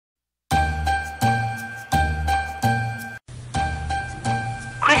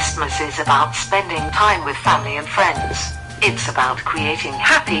Christmas is about spending time with family and friends. It's about creating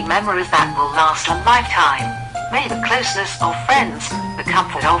happy memories that will last a lifetime. May the closeness of friends, the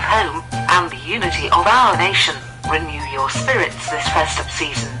comfort of home, and the unity of our nation renew your spirits this festive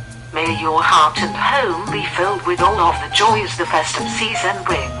season. May your heart and home be filled with all of the joys the festive season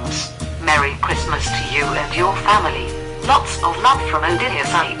brings. Merry Christmas to you and your family. Lots of love from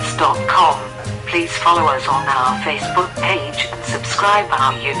OdiaSites.com. Please follow us on our Facebook page and subscribe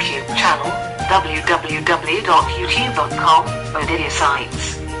our YouTube channel,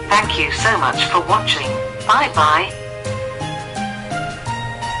 www.youtube.com/OdiaSites. Thank you so much for watching. Bye bye.